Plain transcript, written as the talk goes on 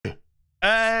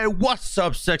Hey, what's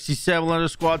up, sexy Sam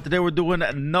Squad? Today we're doing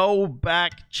a no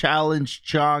back challenge,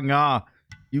 CHANG'E.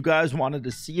 You guys wanted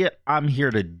to see it. I'm here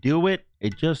to do it.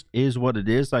 It just is what it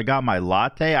is. I got my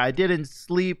latte. I didn't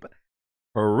sleep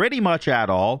pretty much at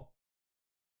all.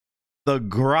 The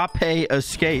Grappe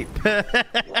Escape.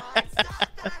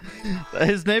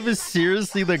 His name is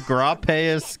seriously the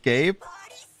Grappe Escape?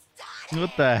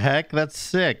 What the heck? That's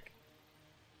sick.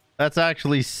 That's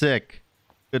actually sick.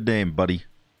 Good name, buddy.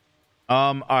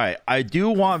 All right. I do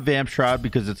want Vamp Shroud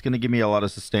because it's going to give me a lot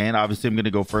of sustain. Obviously, I'm going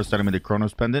to go first item in the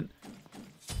Chronos Pendant.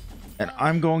 And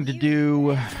I'm going to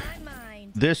do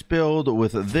this build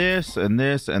with this and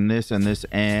this and this and this.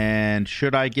 And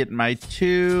should I get my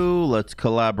 2? Let's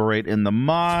collaborate in the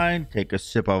mind. Take a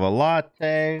sip of a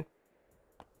latte.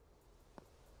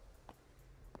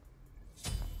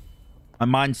 My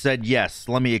mind said yes.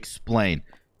 Let me explain.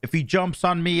 If he jumps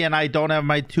on me and I don't have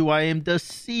my 2, I am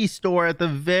deceased, or at the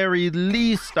very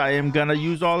least, I am going to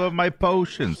use all of my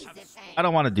potions. I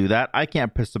don't want to do that. I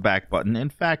can't press the back button. In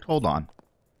fact, hold on.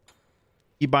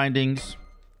 Key bindings.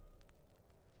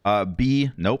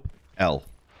 B. Nope. L.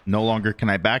 No longer can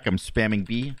I back. I'm spamming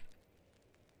B.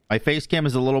 My face cam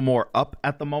is a little more up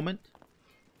at the moment.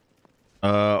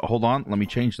 Hold on. Let me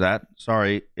change that.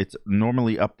 Sorry. It's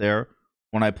normally up there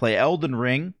when I play Elden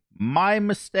Ring. My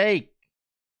mistake.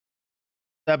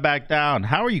 That back down.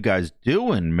 How are you guys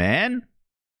doing, man?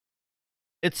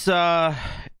 It's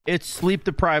sleep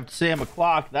deprived Sam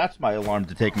o'clock. That's my alarm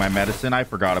to take my medicine. I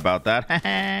forgot about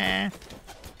that.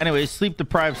 Anyway, sleep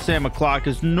deprived Sam o'clock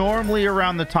is normally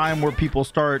around the time where people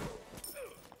start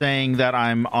saying that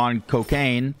I'm on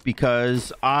cocaine,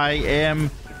 because I am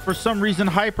for some reason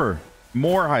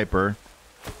more hyper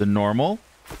than normal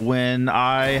when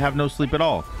I have no sleep at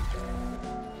all.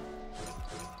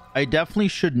 I definitely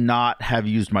should not have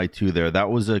used my 2 there. That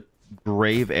was a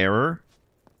grave error.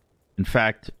 In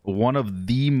fact, one of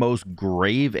the most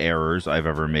grave errors I've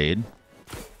ever made.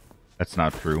 That's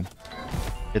not true.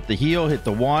 Hit the heal, hit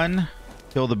the 1,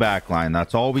 kill the backline.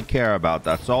 That's all we care about.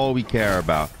 That's all we care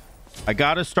about. I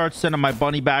gotta start sending my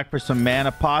bunny back for some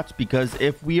mana pots, because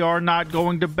if we are not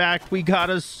going to back, we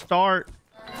gotta start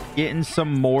getting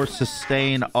some more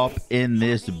sustain up in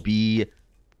this bee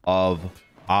of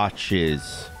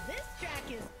arches.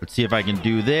 Let's see if I can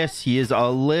do this. He is a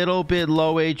little bit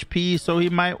low HP, so he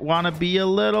might want to be a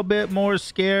little bit more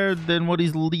scared than what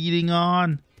he's leading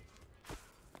on.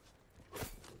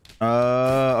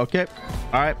 Okay.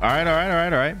 All right.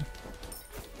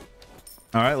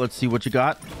 All right, let's see what you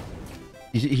got.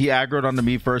 He aggroed onto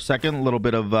me for a second. A little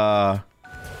bit of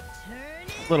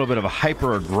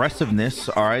hyper aggressiveness.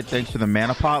 All right, thanks for the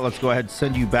mana pot. Let's go ahead and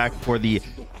send you back for the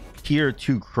Tier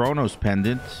 2 Chronos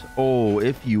Pendant. Oh,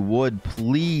 if you would,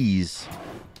 please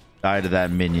die to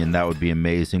that minion. That would be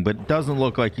amazing. But it doesn't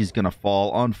look like he's going to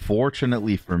fall,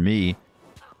 unfortunately for me.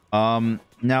 Now,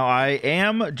 I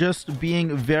am just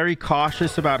being very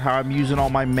cautious about how I'm using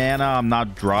all my mana. I'm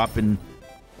not dropping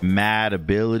mad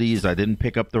abilities. I didn't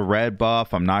pick up the red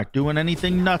buff. I'm not doing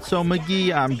anything nutso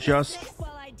McGee. I'm just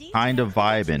kind of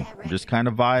vibing.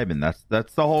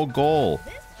 That's the whole goal.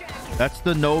 That's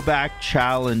the no back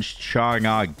challenge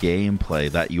CHANG'E gameplay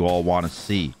that you all want to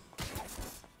see.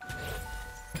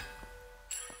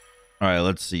 All right,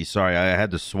 let's see. Sorry, I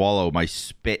had to swallow my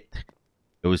spit.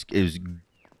 It was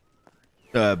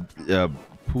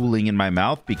pooling in my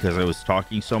mouth because I was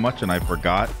talking so much, and I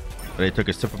forgot that I took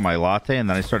a sip of my latte, and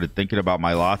then I started thinking about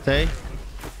my latte,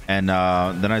 and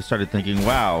then I started thinking,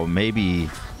 wow, maybe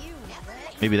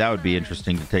that would be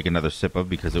interesting to take another sip of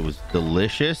because it was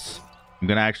delicious. I'm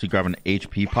going to actually grab an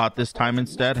HP pot this time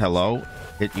instead. Hello.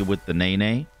 Hit you with the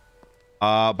nay-nay.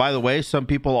 By the way, some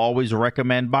people always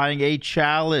recommend buying a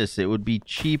chalice. It would be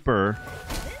cheaper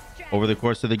over the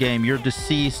course of the game. You're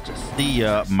deceased. See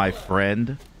ya, my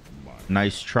friend.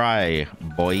 Nice try,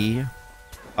 boy.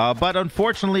 But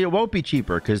unfortunately, it won't be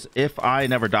cheaper, because if I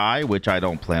never die, which I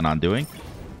don't plan on doing,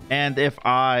 and if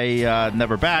I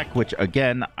never back, which,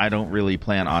 again, I don't really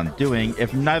plan on doing,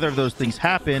 if neither of those things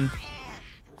happen,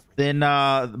 then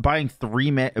buying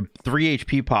 3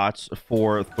 HP pots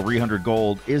for 300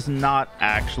 gold is not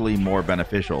actually more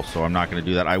beneficial. So I'm not going to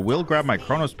do that. I will grab my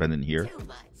Chronos Pendant here.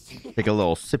 Take a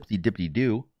little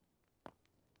sipty-dippity-doo.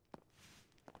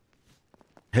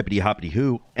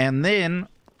 Hippity-hoppity-hoo. And then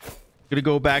I'm going to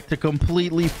go back to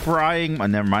completely frying...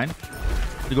 never mind.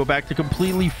 To go back to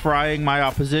completely frying my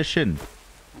opposition.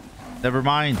 Never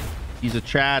mind. He's a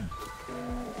Chad.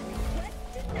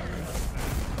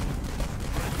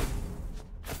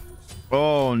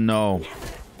 Oh, no.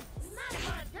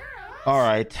 All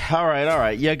right.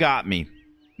 You got me.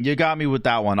 You got me with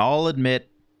that one. I'll admit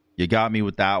You got me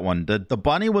with that one. The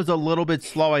bunny was a little bit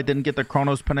slow. I didn't get the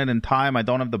Chronos Pendant in time. I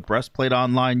don't have the breastplate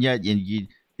online yet. You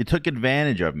took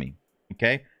advantage of me.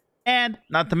 Okay? And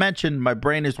not to mention, my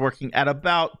brain is working at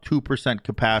about 2%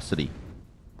 capacity.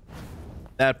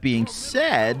 That being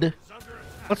said,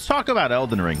 let's talk about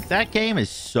Elden Ring. That game is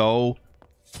so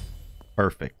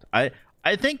perfect. I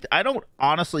don't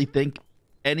honestly think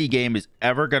any game is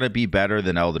ever going to be better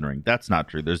than Elden Ring. That's not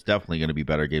true. There's definitely going to be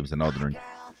better games than Elden Ring.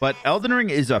 But Elden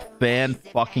Ring is a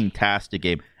fan-fucking-tastic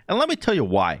game. And let me tell you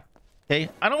why. Okay?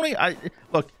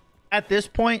 Look, at this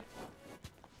point,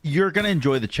 you're going to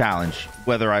enjoy the challenge,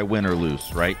 whether I win or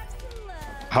lose, right?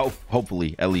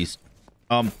 Hopefully, at least.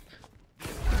 Oh,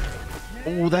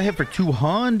 that hit for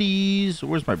 200s.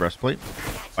 Where's my breastplate?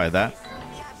 Buy that.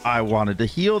 I wanted to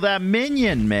heal that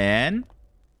minion, man.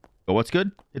 Oh, what's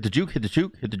good? Hit the juke, hit the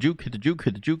juke, hit the juke, hit the juke,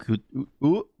 hit the juke.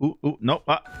 Ooh. Nope.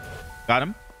 Got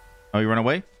him. Oh, you run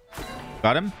away?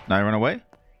 Got him. Now you run away.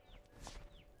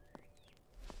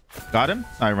 Got him.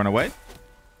 Now you run away.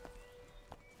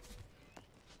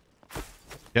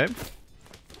 Okay.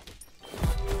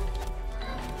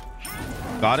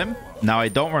 Got him. Now I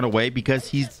don't run away because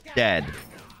he's dead.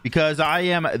 Because I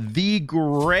am the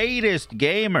greatest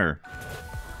gamer.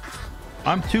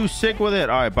 I'm too sick with it.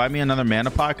 All right, buy me another mana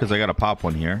pot because I got to pop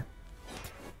one here.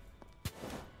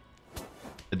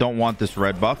 I don't want this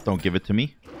red buff. Don't give it to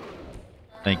me.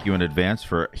 Thank you in advance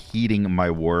for heeding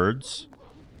my words.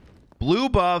 Blue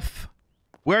buff.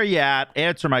 Where you at?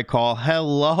 Answer my call.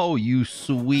 Hello, you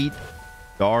sweet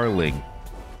darling.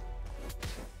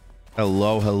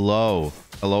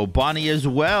 Hello, Bonnie as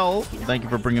well. Thank you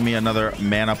for bringing me another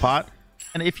mana pot.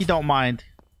 And if you don't mind,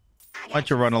 why don't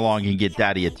you run along and get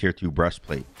daddy a tier 2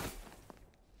 breastplate?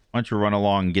 Why don't you run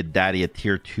along and get daddy a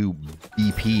tier 2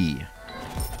 BP,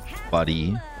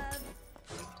 buddy?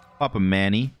 Pop a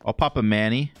Manny. I'll pop a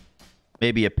Manny.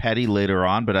 Maybe a Petty later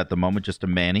on, but at the moment, just a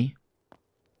Manny.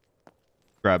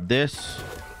 Grab this.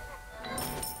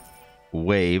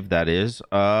 Wave, that is.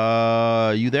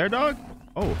 You there, dog?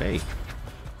 Oh, hey.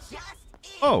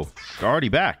 Oh, you're already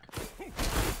back.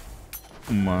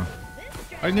 I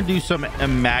can do some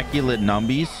immaculate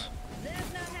numbies.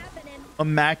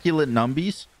 Immaculate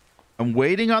numbies. I'm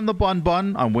waiting on the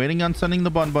bun. I'm waiting on sending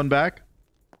the bun back.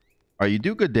 All right, you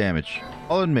do good damage.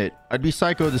 I'll admit, I'd be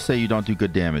psycho to say you don't do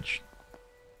good damage.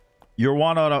 Your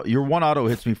one auto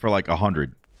hits me for like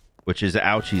 100, which is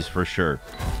ouchies for sure.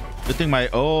 Good thing my...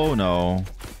 Oh, no.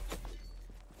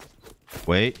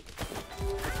 Wait.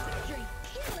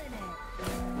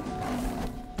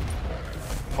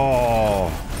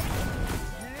 Oh.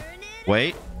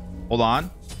 Wait. Hold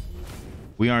on.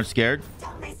 We aren't scared.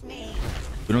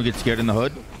 We don't get scared in the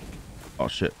hood. Oh,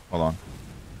 shit. Hold on.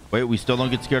 Wait, we still don't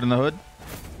get scared in the hood?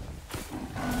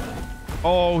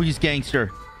 Oh, he's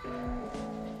gangster.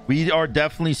 We are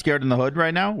definitely scared in the hood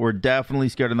right now. We're definitely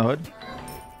scared in the hood.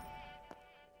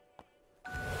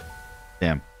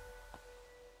 Damn.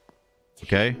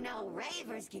 Okay.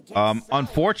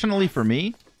 Unfortunately for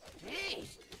me,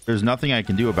 there's nothing I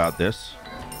can do about this.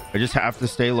 I just have to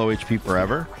stay low HP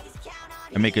forever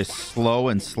and make a slow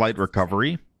and slight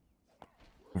recovery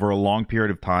over a long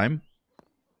period of time.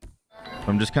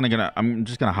 I'm just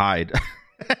gonna hide.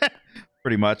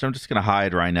 Pretty much. I'm just gonna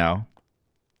hide right now.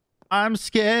 I'm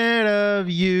scared of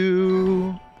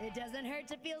you. It doesn't hurt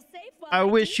to feel safe. I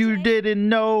wish you didn't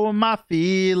know my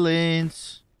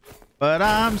feelings, but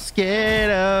I'm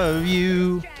scared of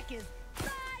you.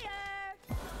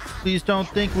 Please don't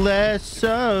think less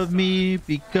of me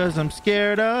because I'm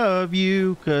scared of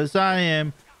you, because I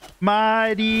am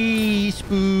mighty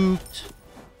spooked.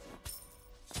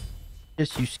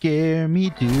 Yes, you scare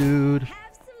me, dude.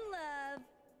 Have some love.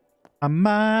 I'm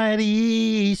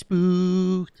mighty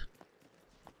spooked.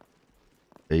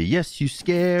 Yes, you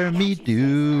scare me,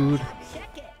 dude.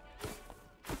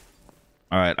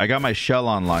 All right, I got my shell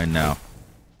online now.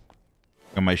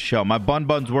 Got my shell. My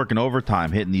bun's working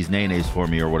overtime, hitting these nays for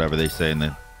me, or whatever they say in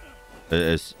the,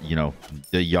 as you know,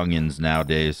 the youngins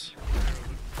nowadays.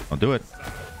 I'll do it.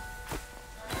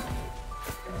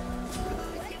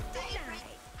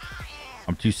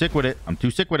 I'm too sick with it. I'm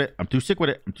too sick with it. I'm too sick with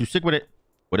it. I'm too sick with it.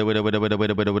 Too sick. Too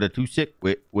sick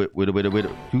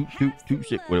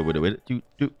with it.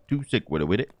 Too sick with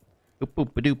it.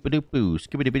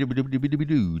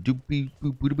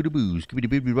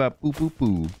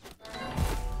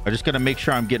 I just gotta make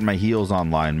sure I'm getting my heals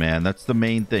online, man. That's the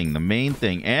main thing. The main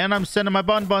thing. And I'm sending my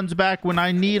buns back when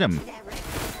I need them.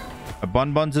 My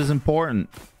buns is important.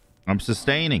 I'm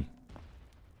sustaining.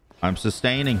 I'm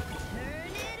sustaining.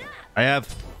 I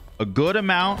have a good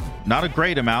amount, not a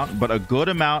great amount, but a good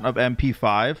amount of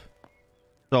MP5.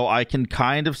 So I can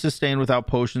kind of sustain without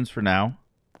potions for now.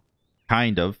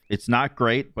 Kind of. It's not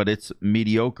great, but it's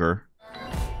mediocre.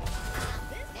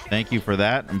 Thank you for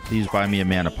that. And please buy me a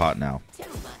mana pot now.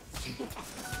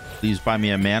 Please buy me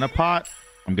a mana pot.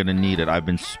 I'm going to need it. I've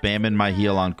been spamming my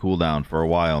heal on cooldown for a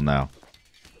while now.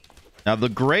 Now, the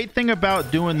great thing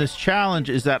about doing this challenge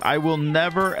is that I will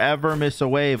never, ever miss a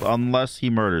wave unless he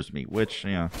murders me, which,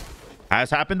 you know, has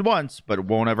happened once, but it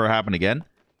won't ever happen again.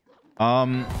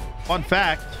 Fun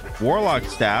fact, Warlock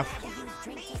Staff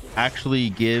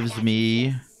actually gives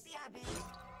me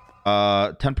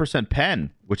 10%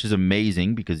 pen, which is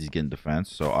amazing because he's getting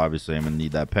defense. So obviously I'm gonna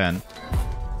need that pen.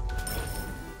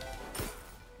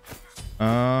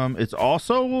 It's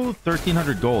also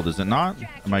 1,300 gold, is it not?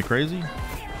 Am I crazy?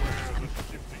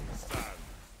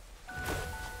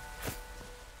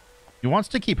 He wants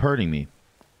to keep hurting me,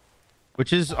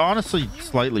 which is honestly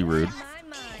slightly rude.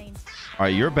 All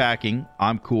right, you're backing.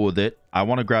 I'm cool with it. I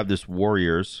want to grab this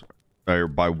warriors.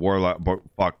 By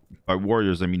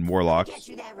warriors, I mean warlocks.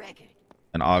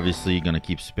 And obviously, gonna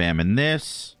keep spamming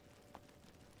this.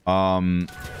 Come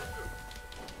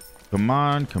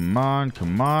on, come on,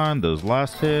 come on. Those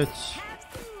last hits.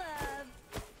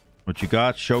 What you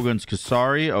got? Shogun's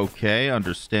Kasari. Okay,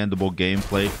 understandable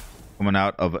gameplay coming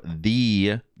out of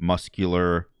the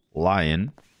muscular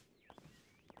lion.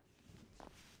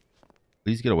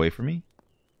 Please get away from me.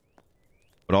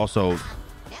 But also,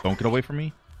 don't get away from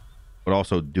me. But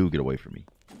also, do get away from me.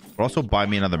 But also, buy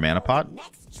me another mana pot.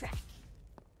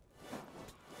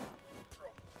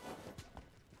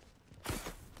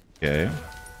 Okay.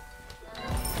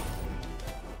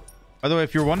 By the way,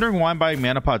 if you're wondering why I'm buying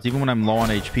mana pots even when I'm low on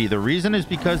HP, the reason is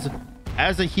because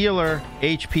as a healer,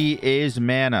 HP is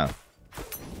mana.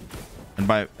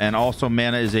 And also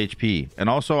mana is HP. And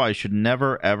also, I should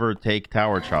never ever take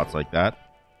tower shots like that.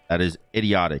 That is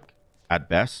idiotic at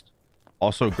best.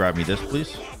 Also, grab me this,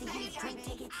 please.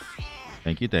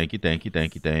 Thank you, thank you, thank you,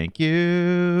 thank you, thank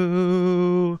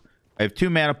you. I have 2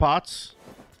 mana pots.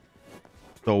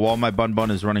 So while my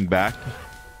Bun is running back,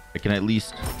 I can at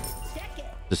least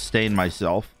sustain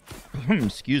myself.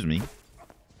 Excuse me.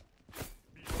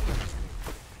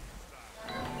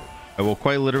 I will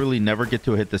quite literally never get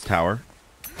to hit this tower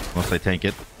unless I tank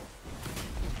it.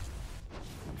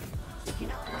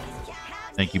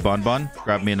 Thank you, Bun.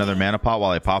 Grab me another mana pot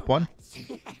while I pop one.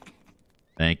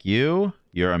 Thank you.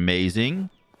 You're amazing.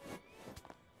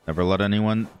 Never let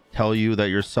anyone tell you that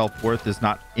your self-worth is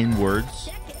not in words.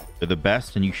 You're the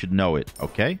best and you should know it,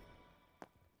 okay?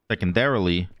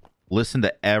 Secondarily, listen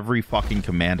to every fucking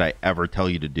command I ever tell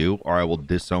you to do, or I will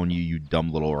disown you, you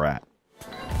dumb little rat.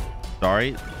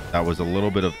 Sorry, that was a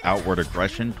little bit of outward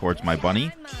aggression towards my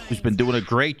bunny, who's been doing a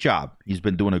great job. He's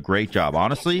been doing a great job.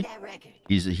 Honestly,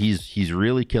 he's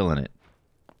really killing it.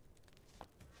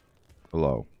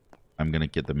 Hello. I'm gonna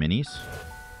get the minis.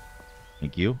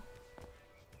 Thank you.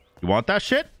 You want that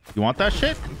shit? You want that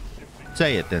shit?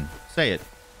 Say it then. Say it.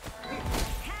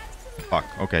 Fuck.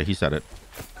 Okay, he said it.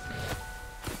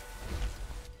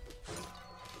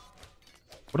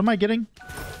 What am I getting?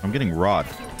 I'm getting rod.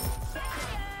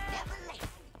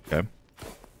 Okay.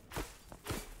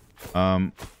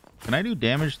 Can I do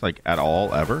damage like at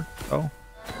all ever? Oh.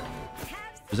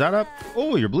 Is that up?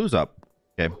 Oh, your blue's up.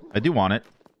 Okay. I do want it.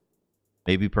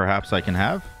 Maybe perhaps I can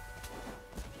have.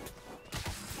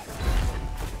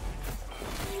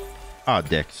 Ah,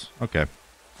 dicks. Okay.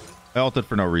 I ulted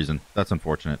for no reason. That's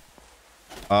unfortunate.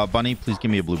 Bunny, please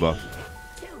give me a blue buff.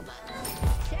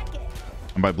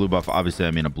 And by blue buff, obviously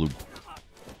I mean a blue...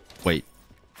 Wait.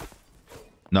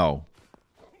 No.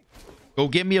 Go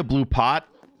get me a blue pot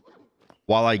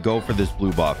while I go for this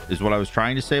blue buff, is what I was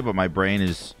trying to say, but my brain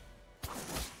is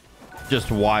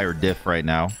just wired diff right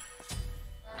now.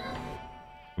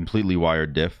 Completely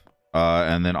wired diff.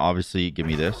 And then obviously give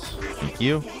me this. Thank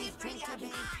you.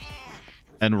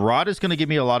 And Rod is going to give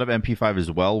me a lot of MP5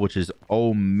 as well, which is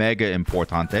omega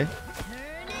importante.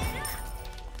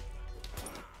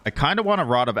 I kind of want a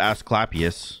Rod of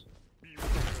Asclepius.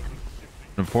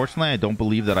 Unfortunately, I don't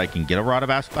believe that I can get a Rod of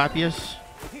Asclepius.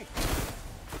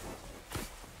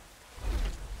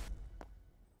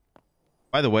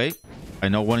 By the way, I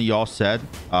know one of y'all said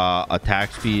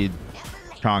attack speed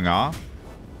CHANG'E.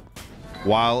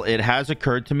 While it has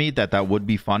occurred to me that that would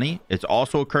be funny, it's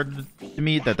also occurred to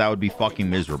me that that would be fucking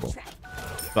miserable.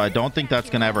 So I don't think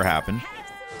that's going to ever happen.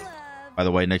 By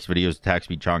the way, next video is attack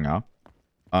speed CHANG'E.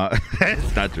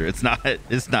 It's not true. It's not.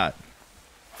 It's not.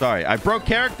 Sorry. I broke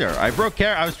character. I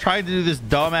was trying to do this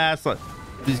dumbass.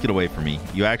 Please get away from me.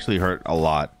 You actually hurt a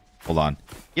lot. Hold on.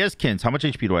 Yes, Kins. How much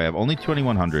HP do I have? Only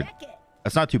 2,100.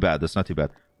 That's not too bad. That's not too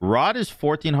bad. Rod is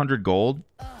 1,400 gold.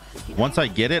 Once I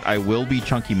get it, I will be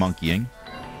chunky monkeying.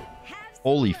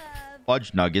 Holy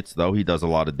fudge nuggets, though. He does a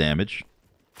lot of damage.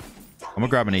 I'm gonna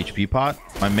grab an HP pot.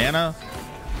 My mana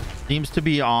seems to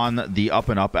be on the up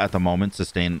and up at the moment,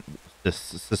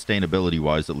 sustainability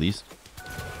wise at least.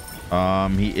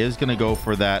 He is gonna go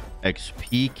for that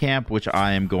XP camp, which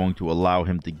I am going to allow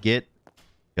him to get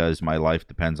because my life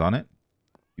depends on it.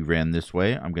 You ran this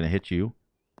way. I'm gonna hit you.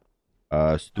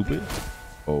 Stupid.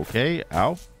 Okay,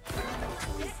 ow.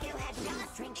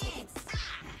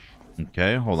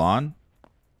 Okay, hold on.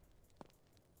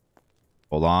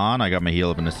 Hold on, I got my heal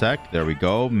up in a sec. There we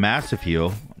go. Massive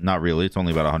heal. Not really. It's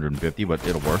only about 150, but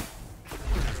it'll work.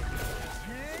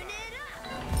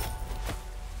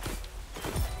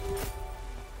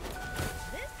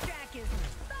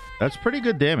 That's pretty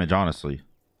good damage, honestly.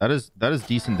 That is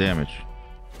decent damage.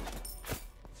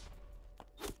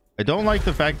 I don't like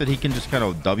the fact that he can just kind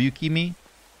of W key me,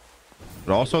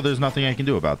 but also there's nothing I can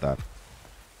do about that.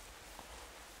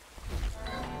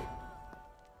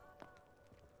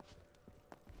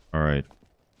 All right.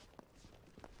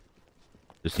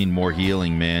 Just need more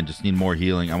healing, man. Just need more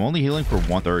healing. I'm only healing for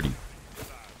 130.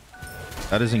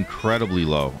 That is incredibly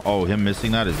low. Oh, him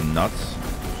missing that is nuts.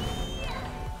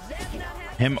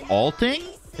 Him ulting?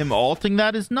 Him ulting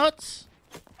that is nuts.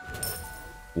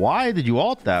 Why did you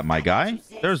ult that, my guy?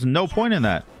 There's no point in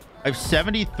that. I have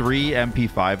 73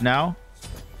 MP5 now.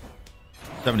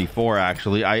 74,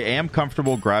 actually. I am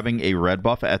comfortable grabbing a red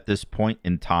buff at this point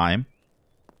in time.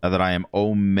 Now that I am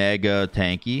omega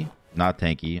tanky. Not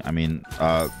tanky. I mean,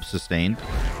 sustained.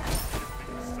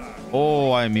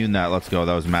 Oh, I immune that. Let's go.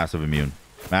 That was massive immune.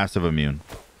 Massive immune.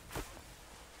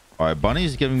 All right,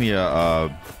 Bunny's giving me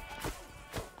an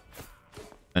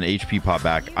HP pop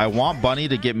back. I want Bunny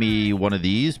to get me one of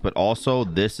these, but also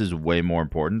this is way more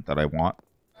important that I want.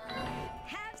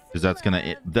 Because that's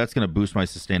gonna boost my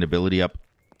sustainability up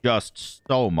just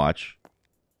so much.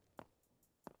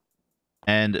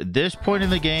 And this point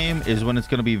in the game is when it's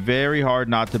going to be very hard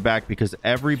not to back, because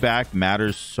every back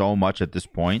matters so much at this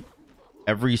point.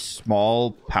 Every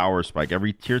small power spike,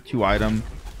 every tier 2 item,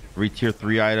 every tier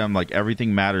 3 item, like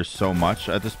everything matters so much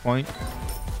at this point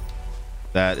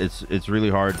that it's really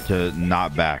hard to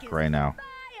not back right now.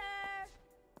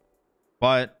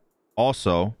 But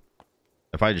also,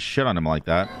 if I just shit on him like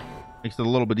that, it makes it a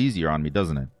little bit easier on me,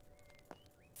 doesn't it?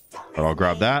 But I'll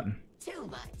grab that.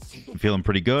 I'm feeling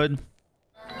pretty good.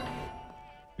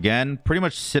 Again, pretty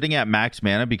much sitting at max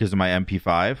mana because of my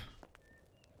MP5.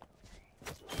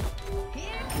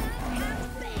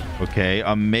 Okay,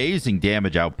 amazing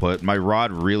damage output. My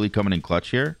rod really coming in clutch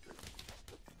here.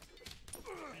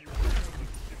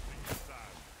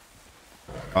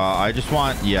 I just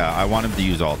want, yeah, I want him to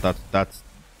use ult. That's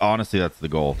honestly, that's the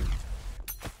goal.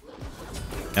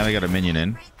 And I got a minion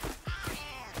in.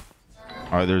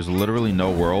 All right, there's literally no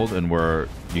world in where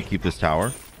you keep this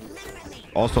tower.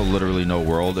 Also, literally no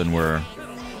world in where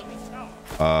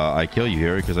I kill you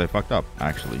here because I fucked up,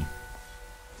 actually.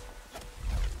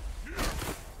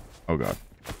 Oh, God.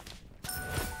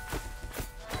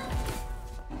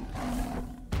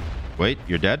 Wait,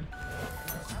 you're dead?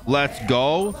 Let's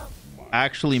go.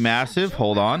 Actually massive.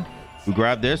 Hold on. We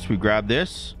grab this. We grab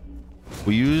this.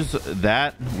 We use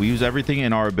that. We use everything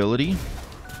in our ability.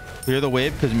 Clear the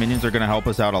wave because minions are going to help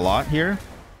us out a lot here.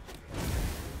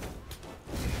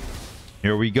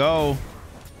 Here we go.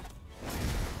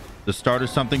 The start of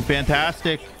something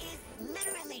fantastic.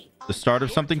 The start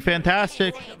of something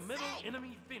fantastic.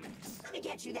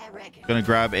 Gonna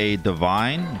grab a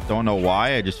divine. Don't know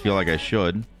why. I just feel like I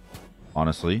should.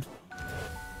 Honestly.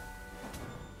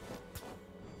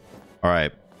 All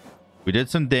right. We did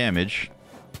some damage.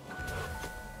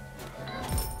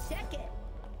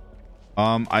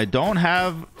 I don't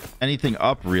have anything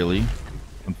up really,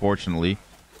 unfortunately.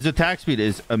 His attack speed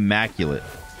is immaculate.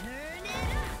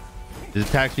 His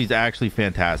attack speed is actually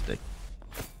fantastic.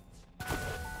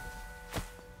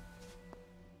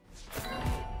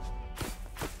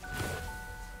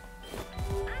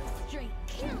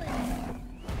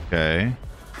 Okay.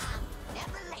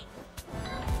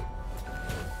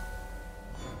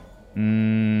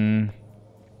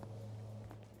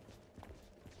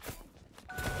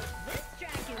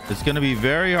 It's going to be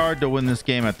very hard to win this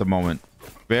game at the moment.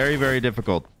 Very, very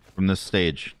difficult from this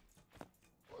stage.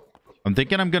 I'm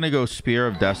thinking I'm going to go Spear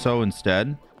of Deso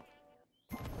instead.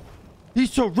 He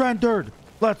surrendered.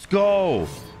 Let's go.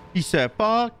 He said,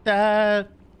 fuck that.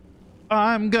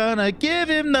 I'm going to give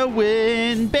him the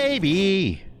win,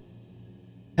 baby.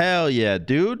 Hell yeah,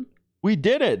 dude. We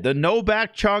did it. The no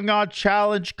back CHANG'E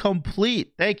challenge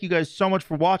complete. Thank you guys so much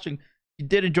for watching. If you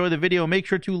did enjoy the video, make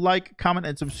sure to like, comment,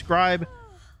 and subscribe.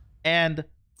 And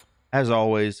as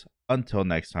always, Until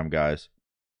next time, guys.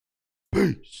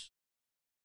 Peace.